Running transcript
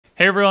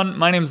Hey everyone,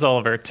 my name's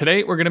Oliver.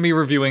 Today we're going to be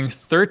reviewing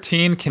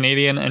 13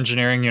 Canadian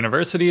engineering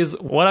universities.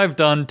 What I've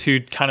done to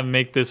kind of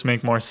make this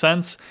make more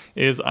sense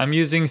is I'm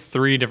using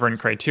 3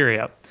 different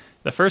criteria.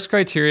 The first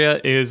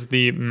criteria is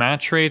the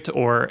match rate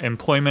or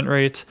employment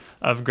rate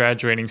of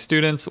graduating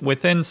students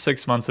within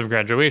 6 months of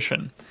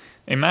graduation.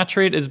 A match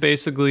rate is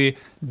basically,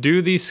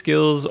 do these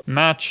skills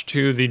match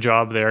to the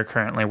job they are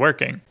currently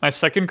working? My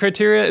second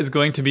criteria is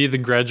going to be the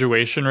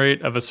graduation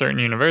rate of a certain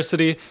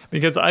university,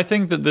 because I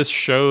think that this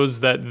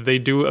shows that they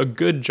do a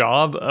good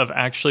job of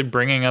actually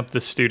bringing up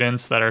the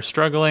students that are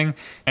struggling.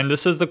 And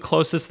this is the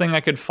closest thing I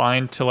could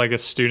find to like a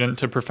student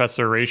to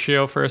professor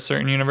ratio for a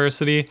certain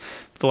university.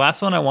 The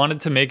last one, I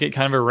wanted to make it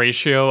kind of a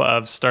ratio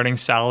of starting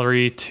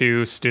salary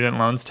to student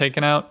loans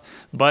taken out.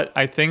 But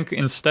I think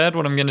instead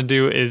what I'm going to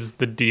do is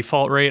the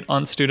default rate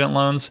on student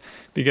loans,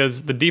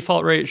 because the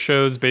default rate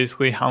shows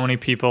basically how many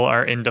people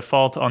are in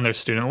default on their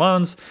student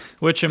loans,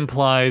 which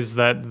implies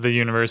that the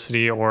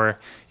university or,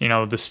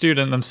 the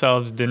student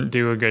themselves didn't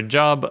do a good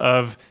job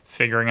of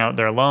figuring out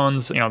their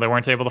loans. They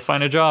weren't able to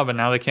find a job and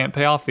now they can't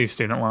pay off these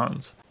student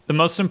loans. The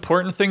most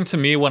important thing to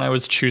me when I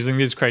was choosing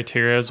these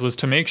criteria was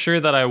to make sure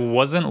that I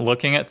wasn't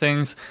looking at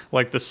things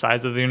like the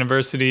size of the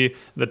university,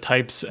 the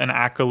types and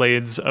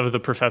accolades of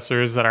the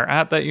professors that are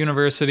at that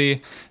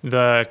university,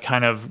 the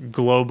kind of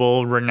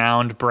global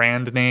renowned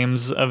brand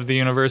names of the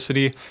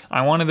university.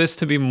 I wanted this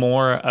to be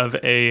more of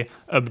a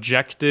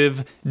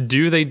objective,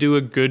 do they do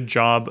a good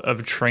job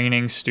of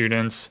training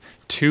students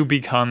to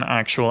become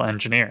actual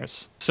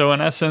engineers? So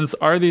in essence,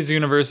 are these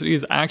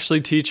universities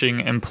actually teaching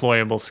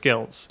employable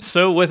skills?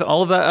 So with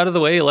all of that out of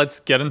the way, let's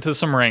get into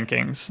some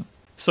rankings.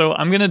 So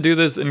I'm going to do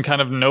this in kind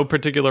of no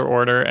particular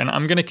order, and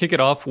I'm going to kick it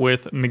off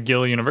with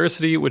McGill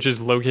University, which is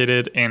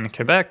located in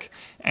Quebec,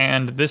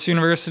 and this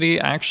university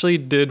actually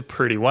did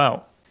pretty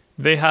well.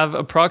 They have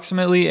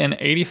approximately an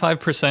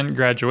 85%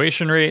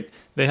 graduation rate,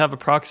 they have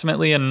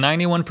approximately a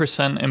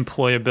 91%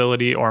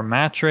 employability or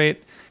match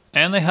rate,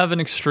 and they have an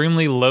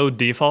extremely low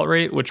default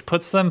rate, which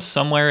puts them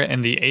somewhere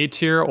in the A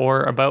tier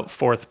or about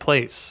 4th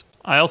place.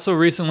 I also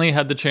recently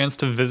had the chance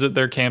to visit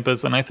their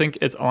campus, and I think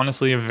it's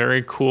honestly a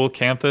very cool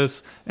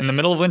campus. In the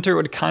middle of winter, it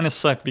would kind of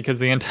suck because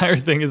the entire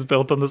thing is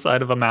built on the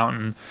side of a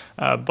mountain.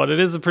 But it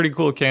is a pretty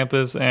cool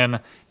campus,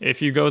 and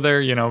if you go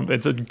there,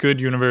 it's a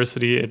good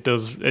university. It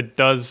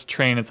does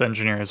train its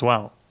engineers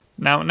well.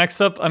 Now,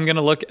 next up, I'm going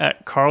to look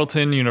at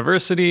Carleton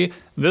University.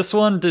 This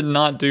one did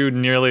not do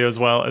nearly as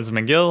well as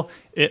McGill.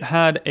 It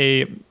had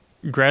a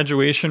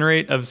graduation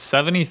rate of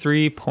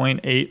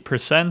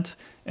 73.8%,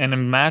 and a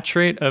match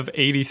rate of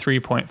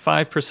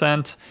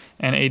 83.5%,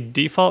 and a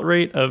default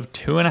rate of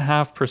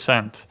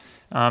 2.5%.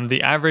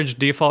 The average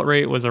default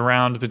rate was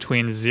around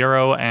between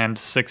 0 and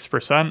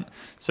 6%,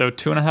 so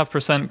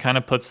 2.5% kind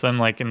of puts them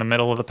like in the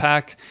middle of the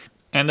pack.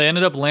 And they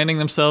ended up landing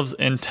themselves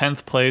in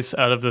 10th place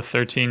out of the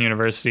 13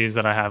 universities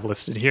that I have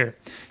listed here.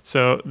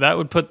 So that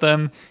would put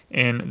them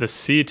in the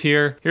C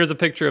tier. Here's a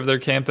picture of their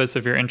campus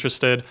if you're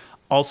interested.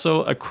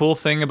 Also, a cool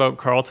thing about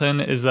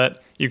Carleton is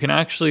that you can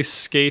actually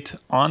skate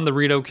on the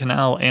Rideau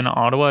Canal in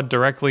Ottawa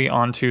directly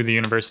onto the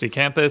university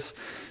campus.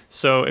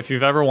 So if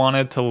you've ever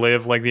wanted to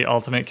live like the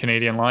ultimate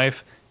Canadian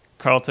life,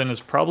 Carleton is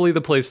probably the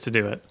place to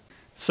do it.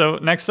 So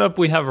next up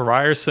we have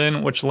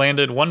Ryerson, which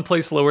landed 1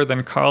 place lower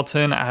than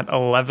Carleton at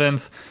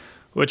 11th.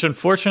 Which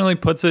unfortunately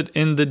puts it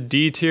in the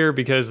D tier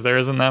because there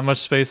isn't that much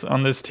space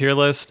on this tier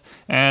list.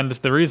 And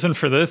the reason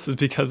for this is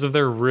because of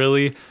their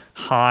really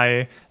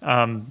high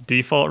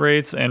default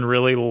rates and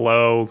really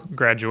low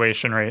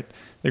graduation rate.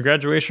 The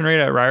graduation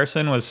rate at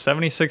Ryerson was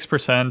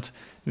 76%,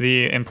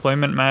 the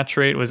employment match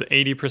rate was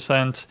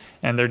 80%,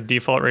 and their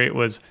default rate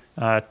was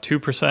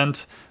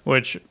 2%,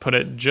 which put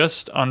it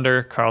just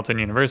under Carleton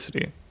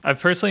University. I've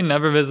personally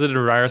never visited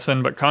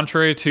Ryerson, but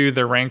contrary to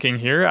their ranking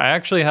here, I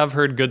actually have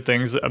heard good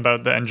things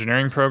about the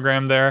engineering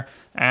program there,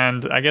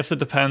 and I guess it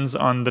depends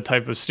on the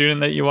type of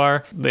student that you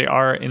are. They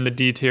are in the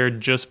D tier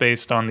just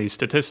based on these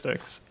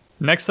statistics.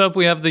 Next up,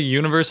 we have the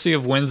University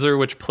of Windsor,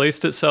 which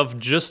placed itself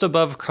just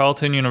above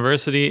Carleton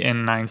University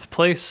in 9th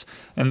place,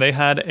 and they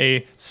had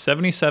a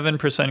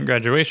 77%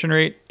 graduation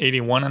rate,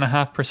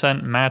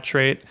 81.5% match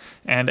rate,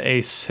 and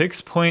a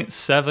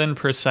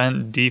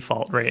 6.7%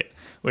 default rate,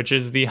 which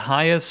is the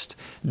highest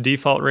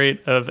default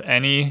rate of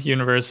any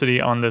university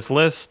on this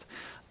list.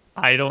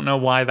 I don't know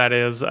why that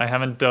is. I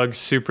haven't dug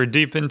super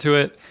deep into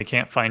it. I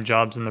can't find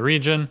jobs in the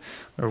region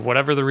or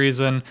whatever the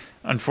reason.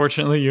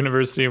 Unfortunately,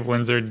 University of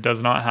Windsor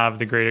does not have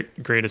the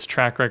greatest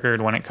track record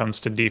when it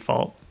comes to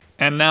default.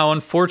 And now,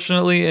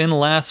 unfortunately, in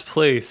last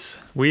place,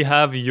 we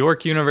have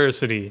York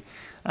University.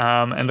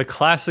 And the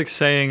classic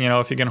saying,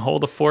 if you can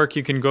hold a fork,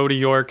 you can go to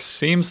York,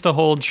 seems to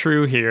hold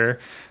true here.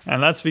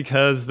 And that's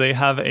because they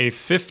have a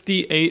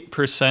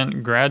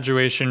 58%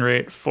 graduation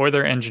rate for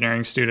their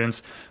engineering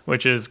students,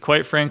 which is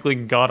quite frankly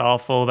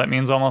god-awful. That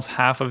means almost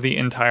half of the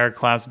entire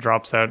class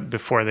drops out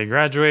before they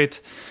graduate.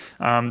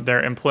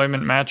 Their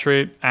employment match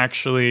rate,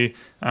 actually,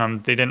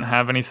 they didn't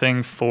have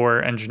anything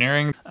for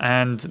engineering,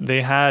 and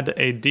they had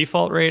a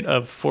default rate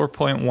of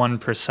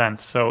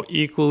 4.1%, so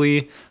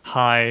equally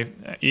high,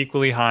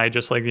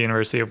 just like the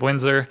University of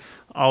Windsor.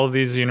 all of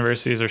these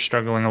universities are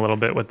struggling a little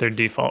bit with their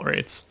default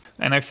rates.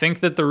 And I think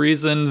that the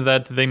reason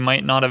that they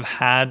might not have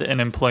had an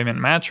employment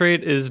match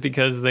rate is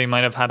because they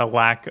might have had a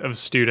lack of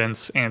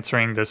students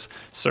answering this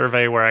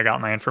survey where I got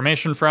my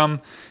information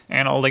from.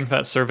 And I'll link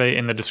that survey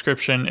in the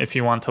description if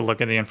you want to look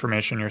at the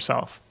information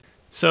yourself.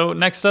 So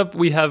next up,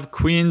 we have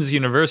Queen's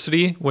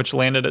University, which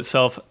landed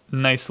itself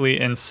nicely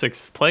in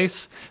 6th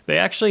place. They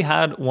actually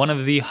had one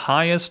of the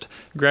highest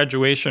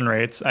graduation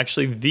rates,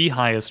 actually the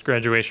highest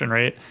graduation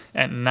rate,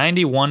 at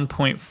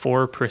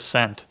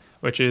 91.4%,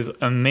 which is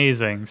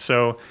amazing.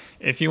 So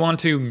if you want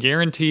to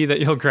guarantee that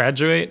you'll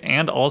graduate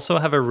and also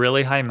have a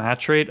really high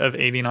match rate of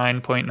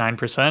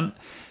 89.9%,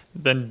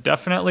 then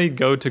definitely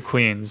go to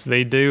Queen's.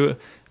 They're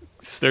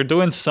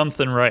doing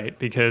something right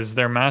because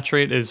their match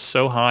rate is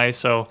so high.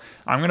 So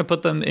I'm going to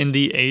put them in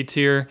the A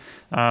tier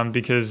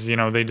because,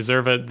 they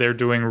deserve it. They're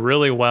doing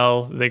really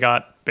well. They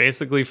got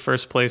basically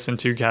first place in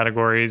 2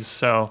 categories.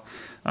 So,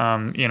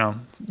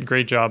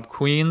 great job,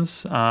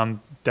 Queens.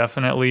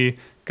 Definitely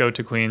go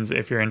to Queens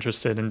if you're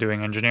interested in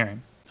doing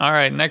engineering. All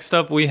right, next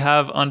up we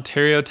have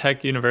Ontario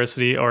Tech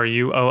University, or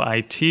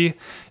UOIT,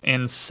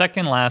 in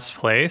second last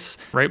place,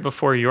 right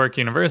before York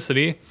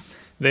University.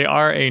 They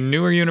are a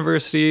newer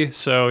university,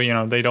 so,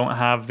 they don't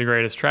have the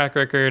greatest track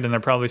record and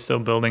they're probably still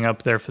building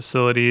up their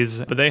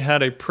facilities. But they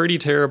had a pretty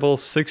terrible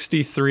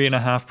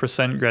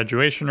 63.5%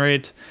 graduation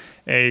rate,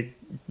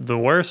 the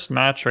worst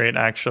match rate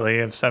actually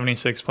of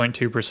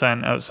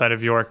 76.2% outside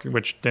of York,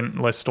 which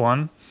didn't list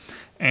one,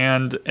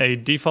 and a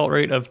default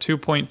rate of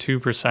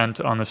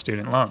 2.2% on the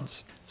student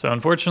loans. So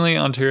unfortunately,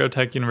 Ontario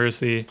Tech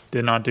University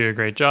did not do a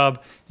great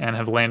job and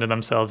have landed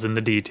themselves in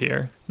the D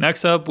tier.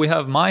 Next up, we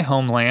have my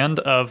homeland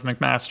of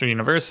McMaster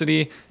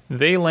University.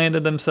 They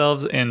landed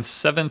themselves in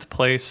 7th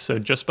place, so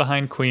just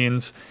behind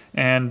Queen's,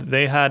 and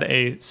they had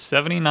a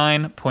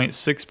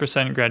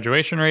 79.6%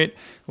 graduation rate,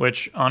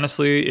 which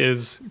honestly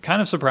is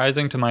kind of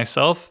surprising to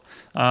myself,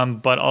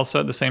 but also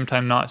at the same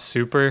time not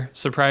super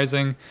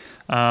surprising.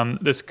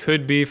 This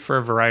could be for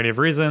a variety of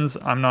reasons.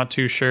 I'm not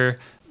too sure.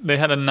 They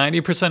had a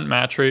 90%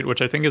 match rate,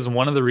 which I think is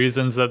one of the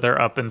reasons that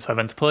they're up in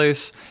 7th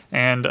place.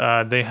 And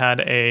they had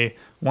a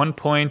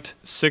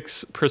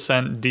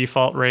 1.6%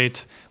 default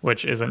rate,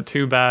 which isn't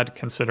too bad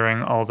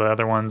considering all the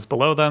other ones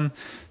below them.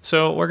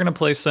 So we're going to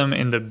place them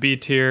in the B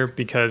tier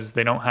because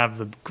they don't have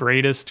the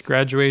greatest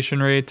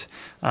graduation rate.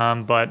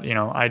 But,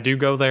 I do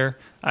go there.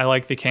 I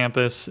like the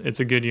campus. It's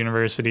a good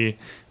university.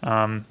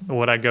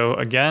 Would I go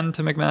again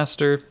to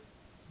McMaster?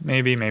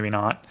 Maybe, maybe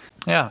not.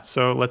 Yeah,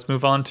 so let's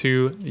move on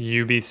to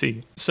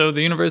UBC. So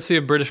the University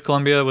of British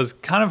Columbia was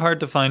kind of hard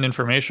to find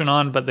information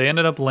on, but they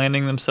ended up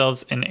landing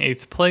themselves in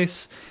 8th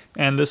place,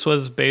 and this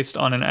was based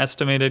on an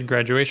estimated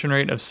graduation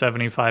rate of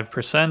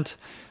 75%.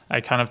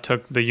 I kind of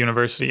took the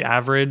university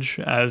average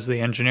as the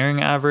engineering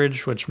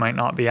average, which might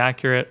not be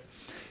accurate,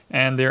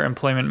 and their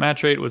employment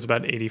match rate was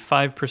about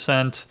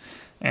 85%,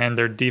 and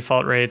their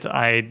default rate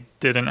I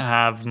didn't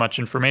have much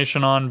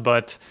information on,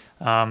 but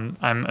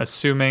I'm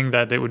assuming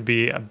that it would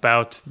be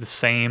about the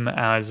same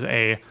as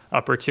a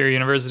upper tier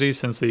university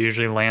since they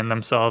usually land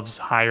themselves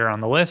higher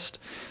on the list.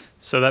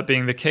 So that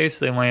being the case,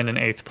 they land in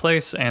 8th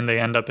place and they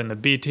end up in the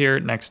B tier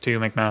next to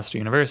McMaster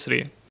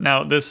University.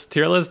 Now, this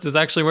tier list is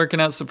actually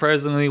working out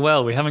surprisingly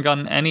well. We haven't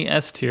gotten any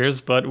S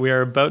tiers, but we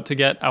are about to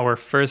get our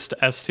first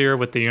S tier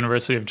with the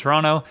University of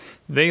Toronto.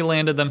 They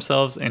landed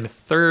themselves in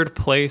 3rd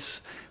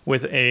place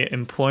with a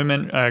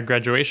employment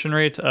graduation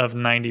rate of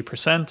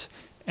 90%.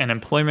 An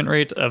employment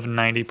rate of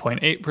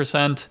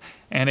 90.8%,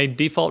 and a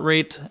default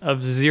rate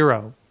of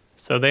 0.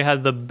 So they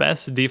had the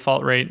best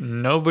default rate.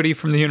 Nobody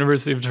from the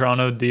University of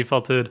Toronto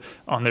defaulted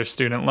on their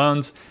student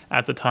loans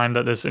at the time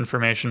that this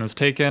information was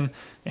taken.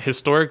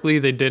 Historically,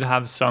 they did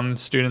have some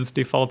students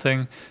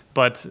defaulting,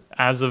 but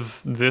as of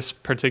this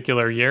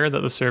particular year that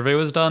the survey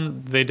was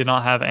done, they did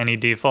not have any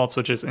defaults,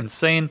 which is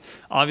insane.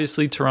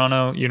 Obviously,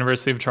 Toronto,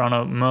 University of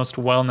Toronto, most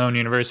well-known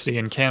university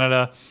in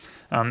Canada.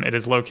 It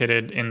is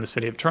located in the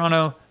city of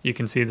Toronto. You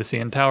can see the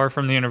CN Tower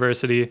from the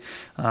university.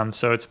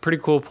 So it's a pretty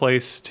cool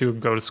place to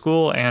go to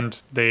school, and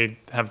they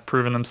have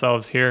proven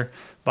themselves here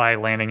by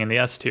landing in the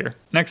S tier.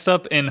 Next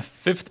up, in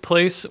 5th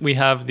place, we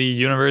have the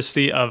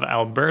University of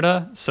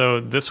Alberta. So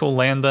this will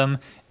land them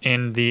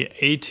in the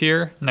A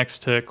tier next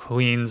to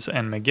Queen's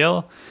and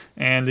McGill.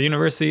 And the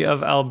University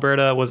of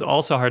Alberta was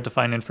also hard to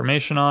find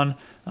information on,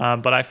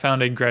 but I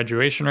found a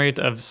graduation rate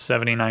of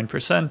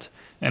 79%.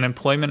 An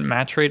employment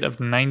match rate of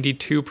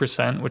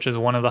 92%, which is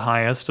one of the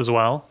highest as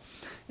well.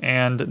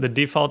 And the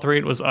default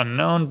rate was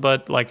unknown,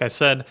 but like I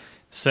said,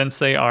 since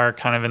they are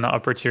kind of in the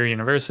upper tier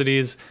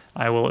universities,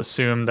 I will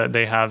assume that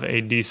they have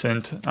a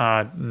decent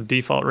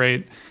default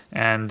rate,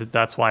 and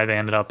that's why they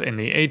ended up in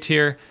the A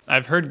tier.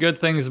 I've heard good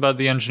things about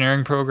the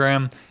engineering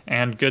program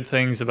and good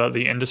things about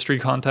the industry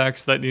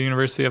contacts that the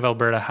University of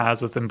Alberta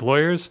has with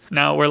employers.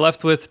 Now we're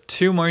left with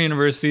 2 more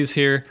universities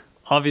here.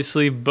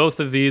 Obviously, both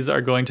of these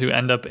are going to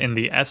end up in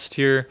the S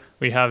tier.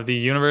 We have the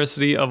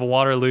University of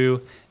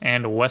Waterloo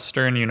and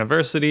Western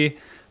University.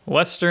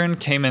 Western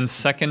came in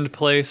second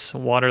place.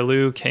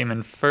 Waterloo came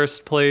in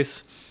first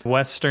place.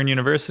 Western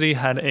University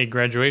had a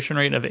graduation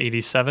rate of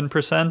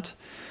 87%.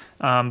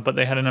 But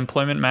they had an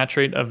employment match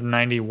rate of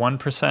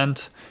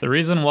 91%. The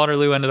reason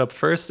Waterloo ended up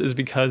first is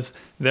because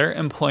their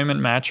employment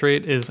match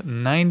rate is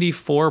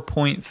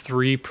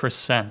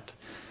 94.3%,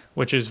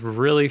 which is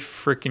really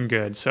freaking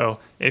good. So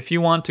if you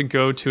want to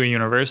go to a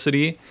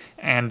university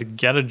and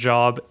get a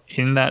job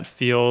in that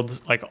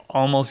field, like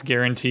almost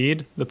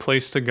guaranteed, the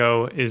place to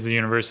go is the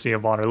University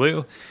of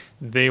Waterloo.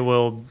 They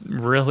will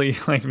really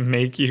like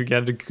make you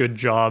get a good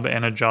job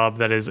and a job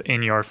that is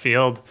in your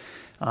field.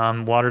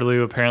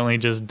 Waterloo apparently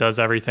just does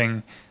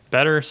everything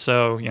better.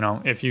 So,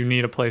 if you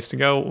need a place to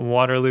go,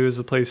 Waterloo is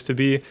the place to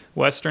be.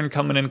 Western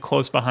coming in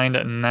close behind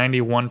at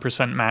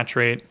 91% match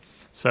rate.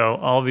 So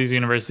all of these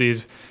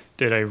universities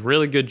did a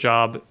really good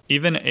job.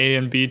 Even A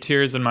and B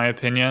tiers, in my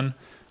opinion,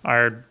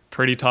 are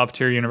pretty top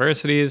tier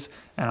universities.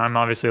 And I'm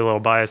obviously a little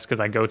biased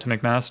because I go to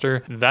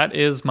McMaster. That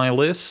is my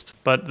list.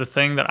 But the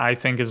thing that I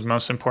think is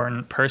most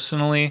important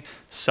personally,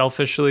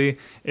 selfishly,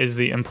 is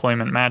the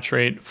employment match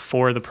rate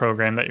for the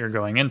program that you're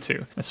going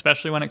into,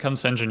 especially when it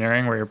comes to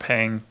engineering where you're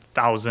paying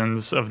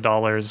thousands of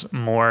dollars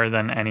more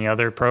than any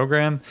other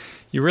program.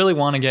 You really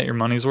want to get your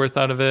money's worth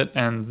out of it.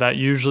 And that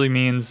usually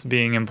means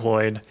being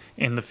employed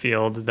in the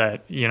field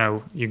that,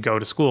 you go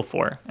to school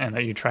for and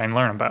that you try and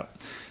learn about.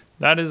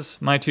 That is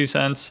my 2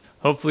 cents.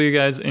 Hopefully you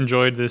guys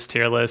enjoyed this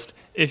tier list.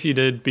 If you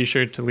did, be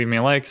sure to leave me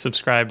a like,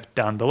 subscribe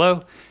down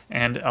below,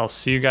 and I'll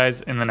see you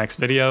guys in the next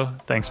video.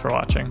 Thanks for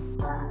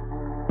watching.